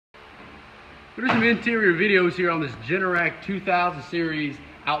We're doing some interior videos here on this GENERAC 2000 series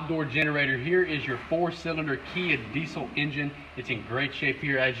outdoor generator. Here is your 4-cylinder Kia diesel engine. It's in great shape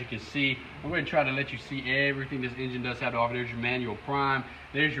here, as you can see. I'm going to try to let you see everything this engine does have to offer. There's your manual prime.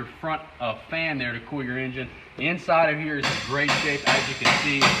 There's your front fan there to cool your engine. The inside of here is in great shape, as you can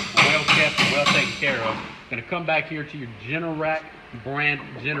see. Well kept and well taken care of. Going to come back here to your GENERAC brand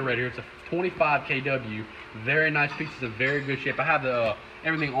generator. It's a 25 kW. Very nice piece. It's in very good shape. I have the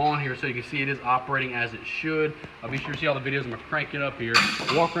everything on here so you can see it is operating as it should. I'll be sure to see all the videos. I'm going to crank it up here.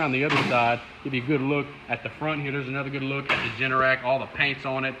 Walk around the other side. Give you a good look at the front here. There's another good look at the GENERAC. All the paint's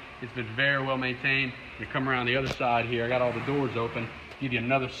on it. It's been very well maintained. You come around the other side here. I got all the doors open. Give you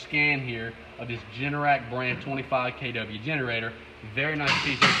another scan here of this GENERAC brand 25 kW generator. Very nice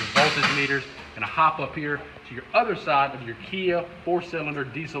piece. There's your voltage meters. Gonna hop up here to your other side of your Kia 4-cylinder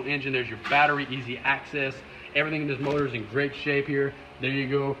diesel engine. There's your battery, easy access. Everything in this motor is in great shape here. There you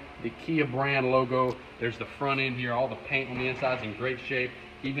go, the Kia brand logo. There's the front end here. All the paint on the inside is in great shape.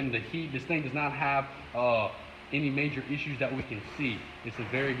 Even the heat, this thing does not have any major issues that we can see. It's in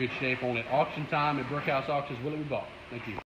very good shape on it. Auction time at Brickhouse Auctions. Will it be bought? Thank you.